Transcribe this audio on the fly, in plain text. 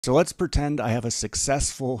So let's pretend I have a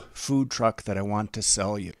successful food truck that I want to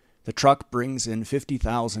sell you. The truck brings in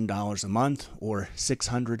 $50,000 a month or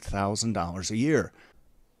 $600,000 a year.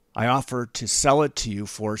 I offer to sell it to you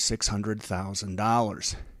for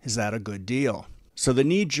 $600,000. Is that a good deal? So the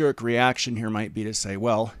knee-jerk reaction here might be to say,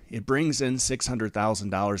 well, it brings in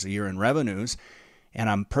 $600,000 a year in revenues, and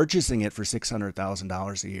I'm purchasing it for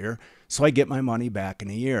 $600,000 a year, so I get my money back in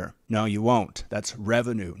a year. No, you won't. That's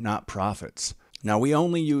revenue, not profits. Now, we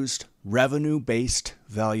only used revenue-based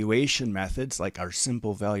valuation methods like our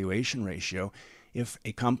simple valuation ratio if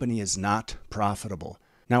a company is not profitable.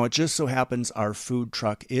 Now, it just so happens our food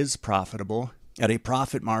truck is profitable at a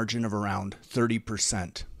profit margin of around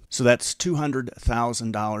 30%. So that's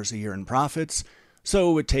 $200,000 a year in profits. So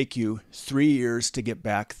it would take you 3 years to get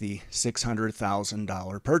back the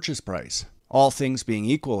 $600,000 purchase price. All things being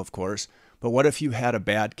equal, of course, but what if you had a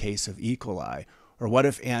bad case of E. coli? Or what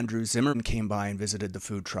if Andrew Zimmerman came by and visited the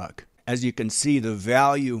food truck? As you can see, the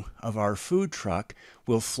value of our food truck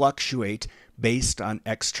will fluctuate based on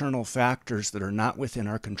external factors that are not within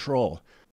our control.